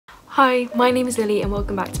Hi, my name is Lily and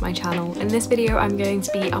welcome back to my channel. In this video I'm going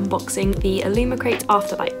to be unboxing the illumicrate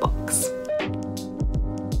Afterlight box.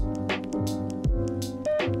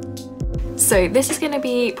 So this is going to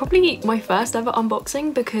be probably my first ever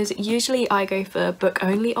unboxing because usually I go for book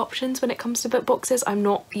only options when it comes to book boxes. I'm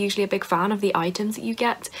not usually a big fan of the items that you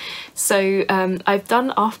get. So I've done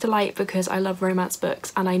Afterlight because I love romance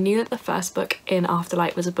books and I knew that the first book in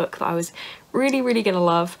Afterlight was a book that I was really gonna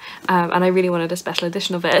love, and I really wanted a special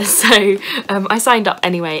edition of it, so I signed up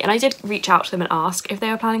anyway, and I did reach out to them and ask if they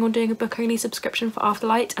were planning on doing a book only subscription for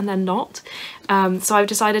Afterlight, and they're not. So I've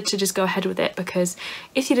decided to just go ahead with it because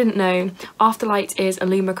if you didn't know, Afterlight is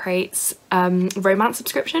illumicrate's romance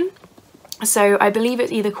subscription. So I believe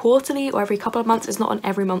it's either quarterly or every couple of months. It's not an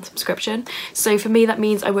every month subscription. So for me that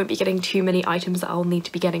means I won't be getting too many items that I'll need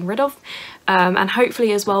to be getting rid of. And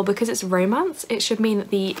hopefully as well, because it's romance, it should mean that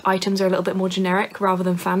the items are a little bit more generic rather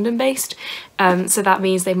than fandom based. So that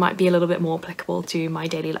means they might be a little bit more applicable to my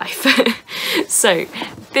daily life. So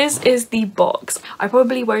this is the box. I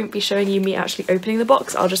probably won't be showing you me actually opening the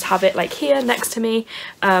box. I'll just have it like here next to me.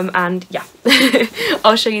 And yeah,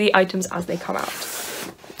 I'll show you the items as they come out.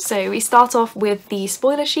 So we start off with the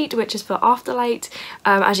spoiler sheet, which is for Afterlight.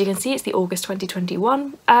 As you can see, it's the August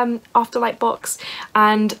 2021 Afterlight box,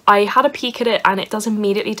 and I had a peek at it and it does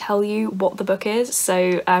immediately tell you what the book is.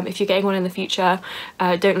 So if you're getting one in the future,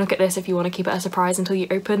 don't look at this if you want to keep it a surprise until you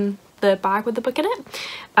open the bag with the book in it.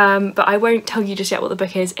 But I won't tell you just yet what the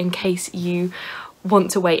book is in case you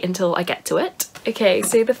want to wait until I get to it. Okay,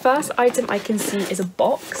 so the first item I can see is a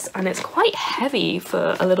box, and it's quite heavy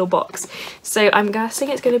for a little box. So I'm guessing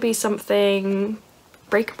it's going to be something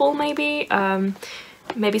breakable maybe,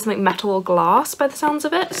 maybe something metal or glass by the sounds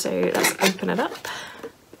of it. So let's open it up.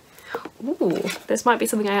 Ooh, this might be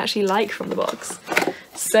something I actually like from the box.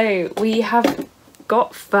 So we have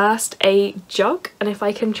got first a jug, and if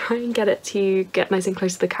I can try and get it to get nice and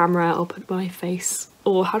close to the camera, I'll put my face,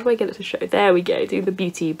 or how do I get it to show? There we go, do the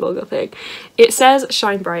beauty blogger thing. It says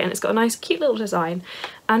shine bright and it's got a nice cute little design,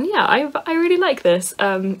 and yeah, I really like this.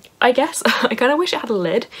 I guess I kind of wish it had a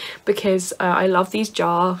lid because I love these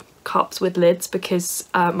jar cups with lids because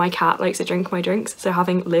my cat likes to drink my drinks, so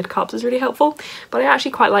having lid cups is really helpful. But I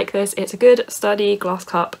actually quite like this. It's a good sturdy glass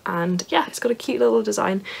cup, and yeah, it's got a cute little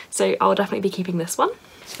design, so I'll definitely be keeping this one.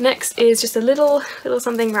 Next is just a little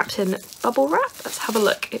something wrapped in bubble wrap. Let's have a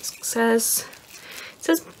look. It says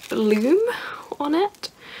Bloom on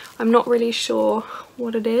it. I'm not really sure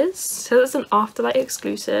what it is. So it's an Afterlight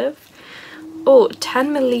exclusive. Oh,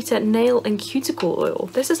 10ml nail and cuticle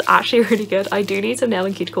oil. This is actually really good. I do need some nail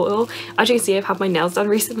and cuticle oil. As you can see, I've had my nails done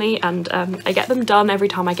recently, and I get them done every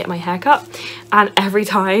time I get my hair cut, and every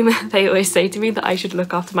time they always say to me that I should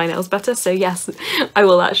look after my nails better. So yes, I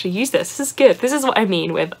will actually use this. This is good. This is what I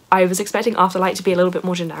mean with, I was expecting Afterlight to be a little bit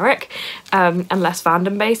more generic and less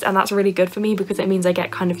fandom based, and that's really good for me because it means I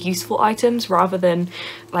get kind of useful items rather than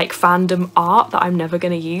like fandom art that I'm never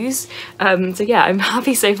going to use. So yeah, I'm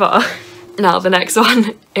happy so far. Now the next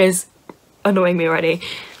one is annoying me already.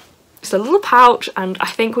 It's a little pouch, and I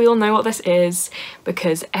think we all know what this is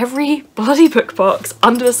because every bloody book box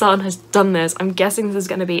under the sun has done this. I'm guessing this is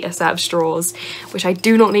going to be a set of straws, which I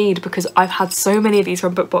do not need because I've had so many of these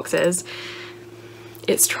from book boxes.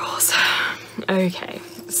 It's straws. Okay,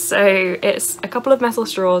 so it's a couple of metal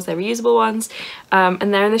straws. They're reusable ones,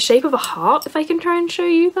 and they're in the shape of a heart. If I can try and show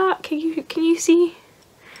you that, can you see?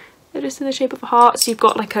 They're just in the shape of a heart. So you've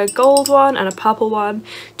got like a gold one and a purple one,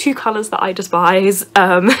 two colours that I despise.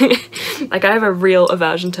 Like I have a real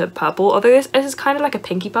aversion to purple, although this is kind of like a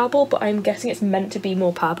pinky purple, but I'm guessing it's meant to be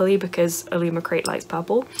more purpley because illumicrate likes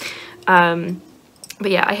purple. But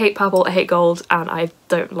yeah, I hate purple, I hate gold, and I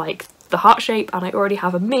don't like the heart shape, and I already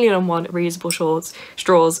have 1,000,001 reusable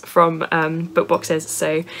straws from book boxes,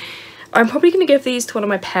 so I'm probably going to give these to one of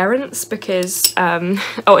my parents because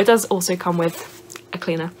oh, it does also come with a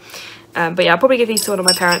cleaner, but yeah, I'll probably give these to one of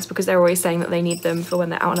my parents because they're always saying that they need them for when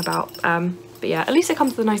they're out and about. But yeah, at least it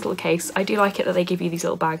comes with a nice little case. I do like it that they give you these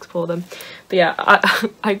little bags for them. But yeah,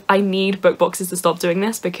 I need book boxes to stop doing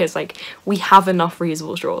this because like we have enough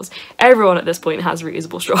reusable straws. Everyone at this point has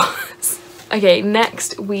reusable straws. Okay,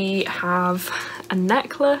 next we have a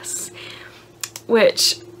necklace,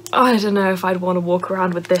 which I don't know if I'd want to walk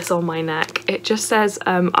around with this on my neck. It just says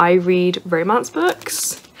I read romance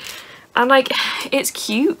books. And like, it's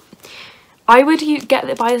cute. I would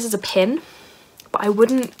buy this as a pin, but I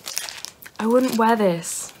wouldn't wear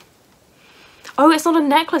this. Oh, it's not a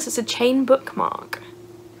necklace, it's a chain bookmark.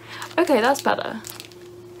 Okay, that's better.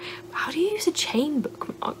 How do you use a chain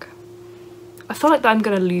bookmark? I feel like I'm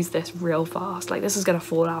gonna lose this real fast. Like this is gonna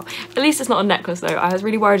fall out. At least it's not a necklace though. I was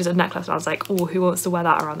really worried it's a necklace and I was like, oh, who wants to wear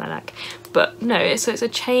that around their neck? But no, so it's a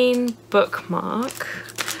chain bookmark.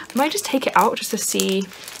 I might just take it out just to see.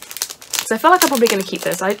 So I feel like I'm probably gonna keep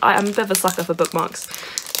this. I'm a bit of a sucker for bookmarks.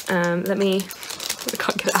 Let me, I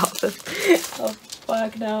can't get it out of the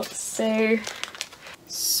bag now. So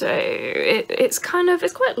it's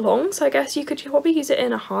quite long, so I guess you could probably use it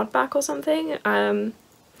in a hardback or something.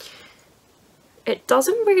 It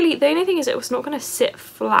doesn't really, the only thing is it's not going to sit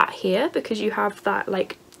flat here because you have that,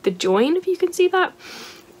 like, the join, if you can see that.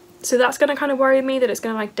 So that's going to kind of worry me that it's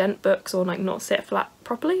going to like dent books or like not sit flat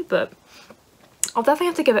properly, but I'll definitely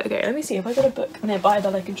have to give it a go. Let me see if I got a book nearby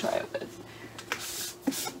that I can try it with.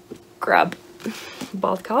 Grab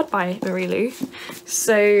Bath Card by Marie Lou.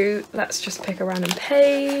 So let's just pick a random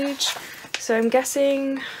page. So I'm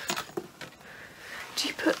guessing, do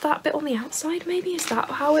you put that bit on the outside maybe? Is that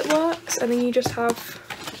how it works? And then you just have,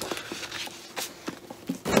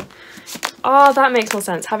 oh, that makes more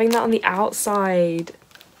sense, having that on the outside.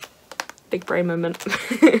 Big brain moment.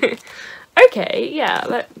 Okay, yeah,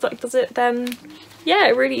 like, does it then, yeah,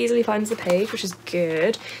 it really easily finds the page, which is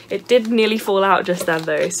good. It did nearly fall out just then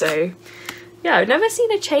though, so yeah, I've never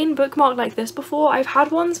seen a chain bookmark like this before. I've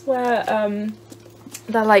had ones where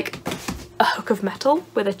they're like a hook of metal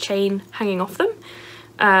with a chain hanging off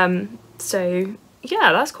them. So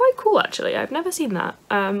yeah, that's quite cool actually. I've never seen that.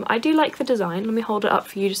 I do like the design. Let me hold it up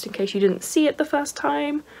for you just in case you didn't see it the first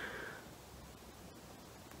time.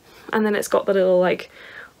 And then it's got the little like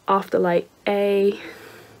Afterlight A.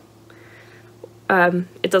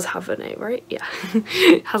 It does have an A, right? Yeah.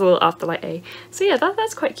 It has a little Afterlight A. So yeah,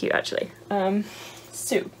 that's quite cute actually.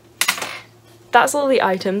 So that's all the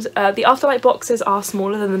items. The Afterlight boxes are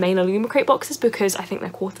smaller than the main illumicrate boxes because I think they're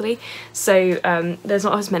quarterly. So there's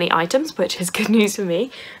not as many items, which is good news for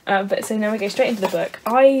me. But so now we go straight into the book.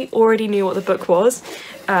 I already knew what the book was.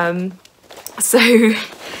 So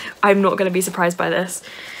I'm not going to be surprised by this.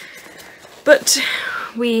 But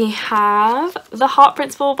we have The Heart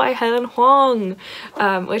Principle by Helen Huang,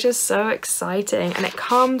 which is so exciting, and it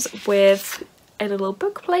comes with a little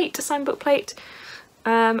book plate, a signed book plate,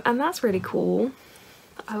 and that's really cool.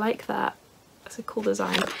 I like that. It's a cool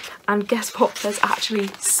design. And guess what? There's actually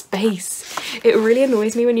space. It really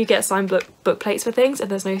annoys me when you get signed book plates for things and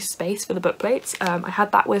there's no space for the book plates. I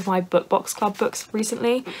had that with my Book Box Club books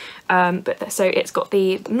recently. So it's got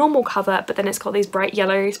the normal cover, but then it's got these bright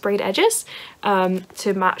yellow sprayed edges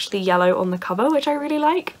to match the yellow on the cover, which I really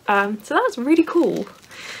like. So that's really cool.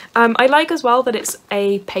 I like as well that it's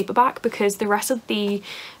a paperback because the rest of the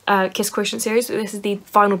Kiss Quotient series, this is the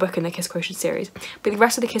final book in the Kiss Quotient series, but the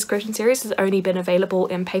rest of the Kiss Quotient series has only been available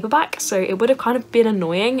in paperback, so it would have kind of been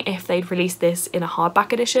annoying if they'd released this in a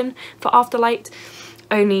hardback edition for Afterlight,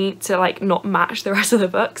 only to like not match the rest of the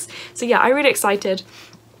books. So yeah, I'm really excited.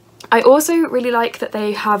 I also really like that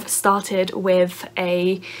they have started with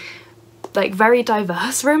a like very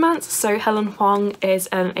diverse romance. So Helen Huang is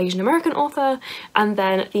an Asian American author, and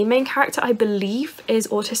then the main character I believe is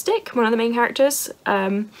autistic, one of the main characters.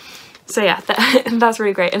 So yeah, that's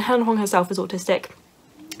really great, and Helen Huang herself is autistic.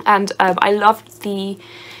 And I loved the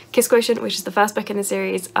Kiss Quotient, which is the first book in the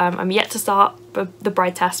series. I'm yet to start the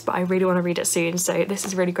Bride Test, but I really want to read it soon, so this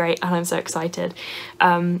is really great and I'm so excited.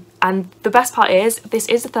 And the best part is, this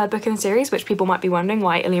is the third book in the series, which people might be wondering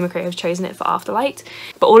why illumicrate have chosen it for Afterlight,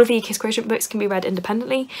 but all of the Kiss Quotient books can be read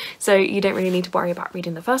independently, so you don't really need to worry about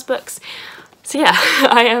reading the first books. So yeah,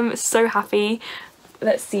 I am so happy.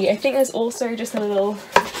 Let's see, I think there's also just a little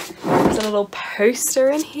poster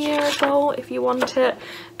in here as well if you want it,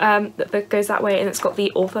 that goes that way, and it's got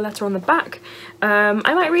the author letter on the back. I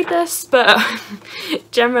might read this, but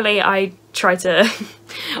generally I just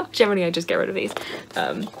get rid of these.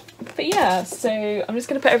 But yeah, so I'm just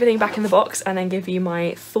going to put everything back in the box and then give you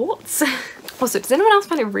my thoughts. Also, does anyone else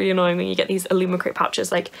find it really annoying when you get these illumicrate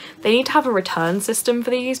pouches? Like, they need to have a return system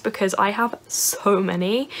for these because I have so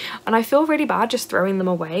many and I feel really bad just throwing them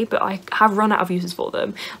away, but I have run out of uses for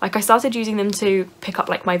them. Like, I started using them to pick up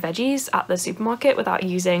like my veggies at the supermarket without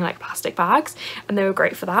using like plastic bags, and they were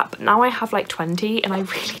great for that, but now I have like 20 and I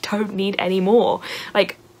really don't need any more.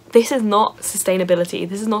 Like, this is not sustainability.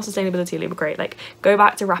 This is not sustainability illumicrate. Like, go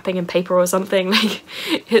back to wrapping in paper or something. Like,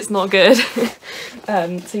 it's not good.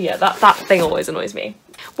 So yeah, that thing always annoys me.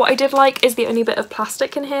 What I did like is the only bit of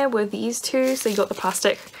plastic in here were these two. So you got the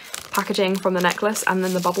plastic packaging from the necklace and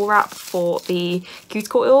then the bubble wrap for the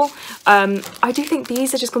cuticle oil. I do think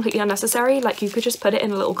these are just completely unnecessary. Like, you could just put it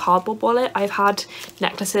in a little cardboard wallet. I've had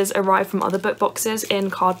necklaces arrive from other book boxes in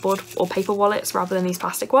cardboard or paper wallets rather than these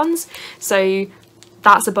plastic ones. So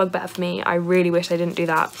That's a bugbear for me. I really wish they didn't do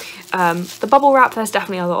that. The bubble wrap, there's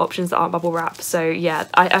definitely other options that aren't bubble wrap. So yeah,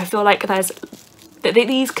 I feel like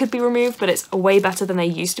these could be removed, but it's way better than they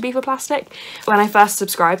used to be for plastic. When I first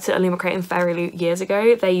subscribed to illumicrate and Fairy years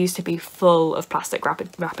ago, they used to be full of plastic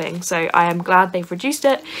wrapping. So I am glad they've reduced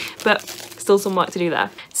it, but still some work to do there.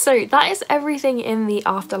 So that is everything in the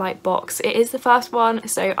Afterlight box. It is the first one,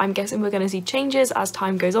 so I'm guessing we're going to see changes as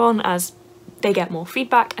time goes on, as they get more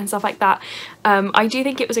feedback and stuff like that. I do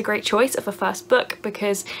think it was a great choice of a first book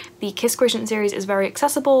because the Kiss Quotient series is very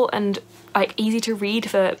accessible and like easy to read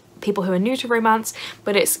for people who are new to romance,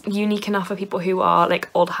 but it's unique enough for people who are like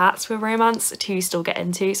old hats for romance to still get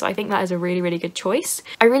into. So I think that is a really, really good choice.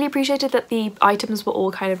 I really appreciated that the items were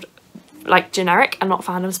all kind of like generic and not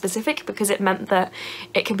fandom specific, because it meant that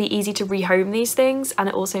it can be easy to rehome these things, and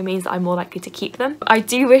it also means that I'm more likely to keep them. I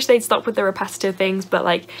do wish they'd stop with the repetitive things, but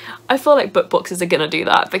like I feel like book boxes are gonna do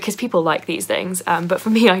that because people like these things, but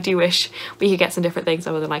for me I do wish we could get some different things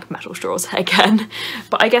other than like metal straws again.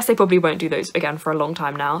 But I guess they probably won't do those again for a long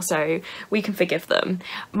time now, so we can forgive them.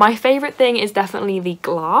 My favourite thing is definitely the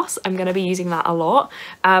glass. I'm gonna be using that a lot.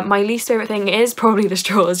 My least favourite thing is probably the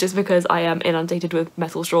straws, just because I am inundated with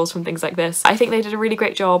metal straws from things like this. I think they did a really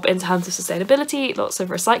great job in terms of sustainability, lots of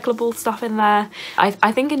recyclable stuff in there.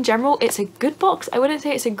 I think in general it's a good box. I wouldn't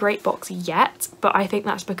say it's a great box yet, but I think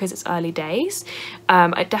that's because it's early days.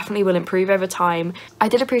 It definitely will improve over time. I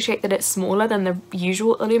did appreciate that it's smaller than the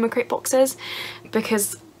usual illumicrate boxes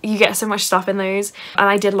because you get so much stuff in those, and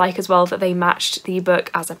I did like as well that they matched the book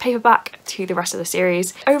as a paperback to the rest of the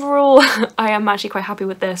series. Overall, I am actually quite happy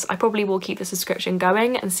with this. I probably will keep the subscription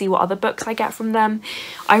going and see what other books I get from them.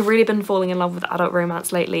 I've really been falling in love with adult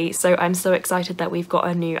romance lately, so I'm so excited that we've got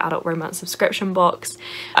a new adult romance subscription box.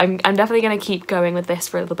 I'm definitely going to keep going with this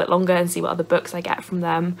for a little bit longer and see what other books I get from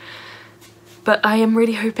them. But I am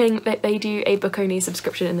really hoping that they do a book-only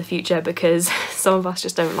subscription in the future, because some of us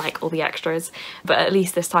just don't like all the extras. But at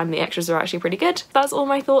least this time the extras are actually pretty good. That's all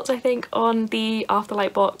my thoughts, I think, on the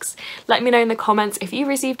Afterlight box. Let me know in the comments if you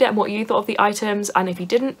received it and what you thought of the items, and if you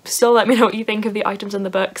didn't, still let me know what you think of the items in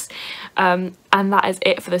the books. And that is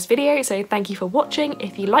it for this video, so thank you for watching.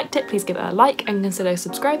 If you liked it, please give it a like and consider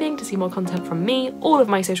subscribing to see more content from me. All of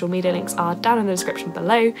my social media links are down in the description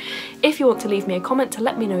below. If you want to leave me a comment to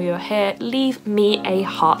let me know you're here, leave me a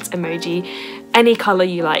heart emoji, any colour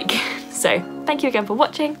you like. So thank you again for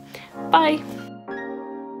watching. Bye!